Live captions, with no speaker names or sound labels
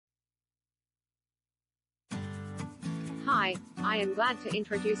Hi, I am glad to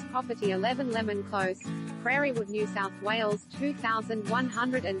introduce property 11 Lemon Close, Prairiewood, New South Wales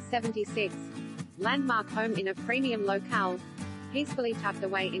 2176. Landmark home in a premium locale. Peacefully tucked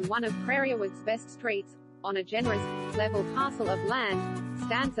away in one of Prairiewood's best streets, on a generous, level parcel of land,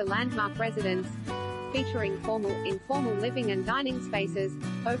 stands a landmark residence, featuring formal, informal living and dining spaces,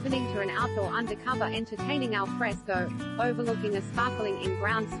 opening to an outdoor undercover entertaining al fresco, overlooking a sparkling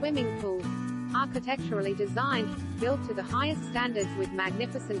in-ground swimming pool. Architecturally designed, built to the highest standards with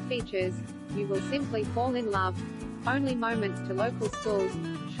magnificent features, you will simply fall in love. Only moments to local schools,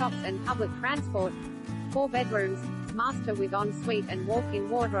 shops and public transport. 4 bedrooms, master with ensuite and walk-in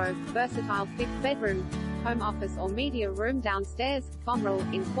wardrobe, versatile 5th bedroom, home office or media room downstairs, formal,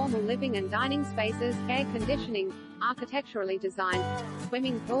 informal living and dining spaces, air conditioning, architecturally designed,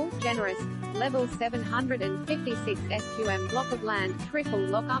 swimming pool, generous, level 756 SQM block of land, triple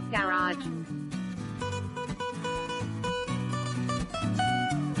lock-up garage.